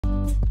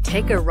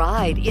Take a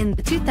ride in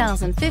the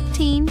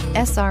 2015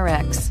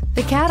 SRX.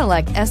 The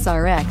Cadillac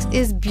SRX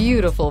is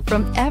beautiful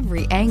from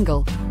every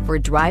angle. For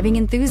driving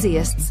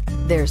enthusiasts,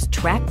 there's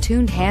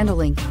track-tuned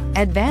handling,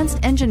 advanced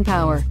engine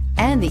power,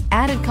 and the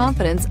added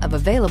confidence of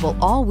available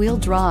all-wheel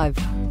drive.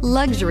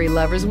 Luxury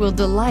lovers will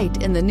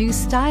delight in the new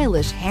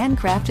stylish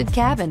handcrafted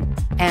cabin.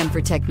 And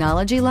for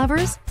technology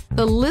lovers,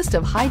 the list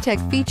of high-tech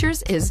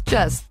features is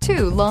just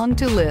too long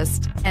to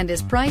list and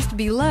is priced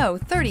below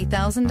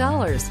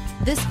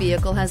 $30,000. This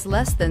vehicle has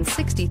less than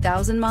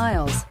 60,000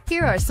 miles.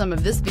 Here are some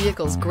of this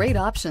vehicle's great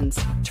options: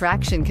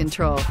 traction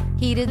control,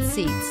 heated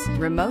seats,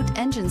 remote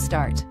engine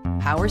start,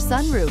 power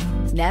sunroof,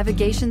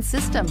 navigation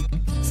system,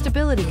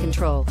 stability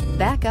control,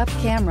 backup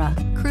camera,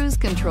 cruise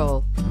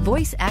control,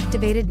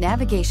 voice-activated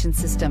navigation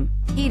system,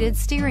 heated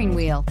steering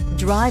wheel.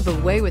 Drive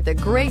away with a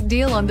great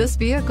deal on this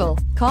vehicle.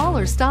 Call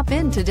or stop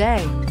in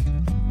today.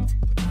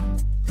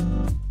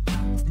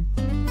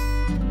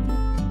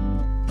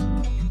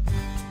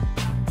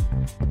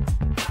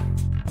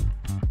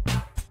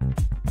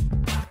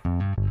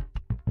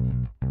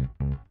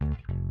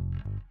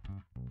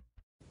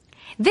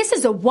 This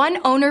is a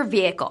one-owner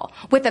vehicle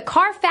with a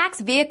CARFAX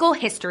Vehicle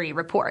History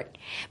Report.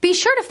 Be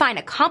sure to find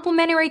a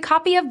complimentary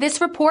copy of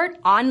this report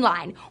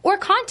online or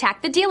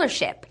contact the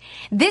dealership.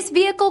 This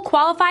vehicle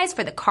qualifies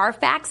for the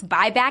CARFAX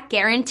Buyback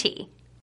Guarantee.